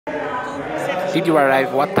Did you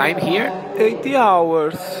arrive what time here? 80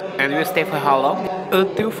 hours. And you stay for how long?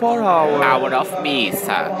 Until 4 hours. Hour of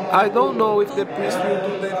Missa. I don't know if the priest will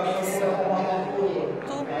do the Missa.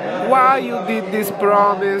 Why you did this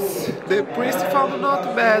promise? The priest found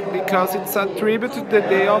not bad because it's a tribute to the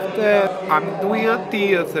day of death. I'm doing a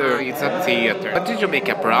theater. It's a theater. But did you make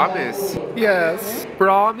a promise? Yes,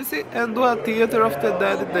 promise it and do a theater of the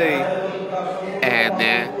dead day. And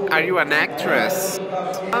are you an actress?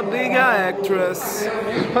 I'm being an actress.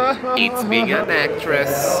 It's being an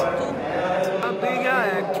actress. I'm being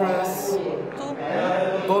an actress.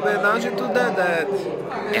 Homenagem to the dead.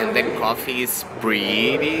 And the coffee is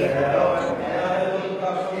pretty.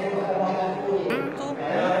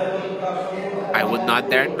 I would not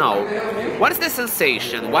dare know. What is the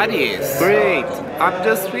sensation? What is? Great. I'm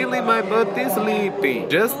just feeling my butt is sleepy.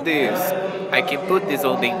 Just this. I can put this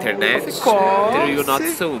on the internet. Of course. Till you not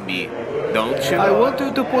sue me, don't you? I want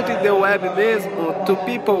you to put in the web mesmo to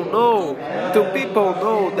people know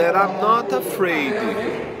that I'm not afraid.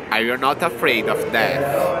 Are you not afraid of death?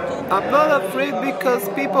 I'm not afraid because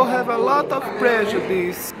people have a lot of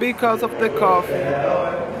prejudice because of the coffee.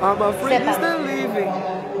 I'm afraid it's the living.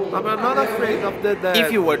 I'm not afraid of the dead.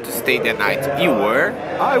 If you were to stay the night, you were?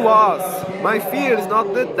 I was. My fear is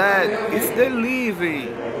not the dead, it's the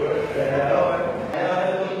living.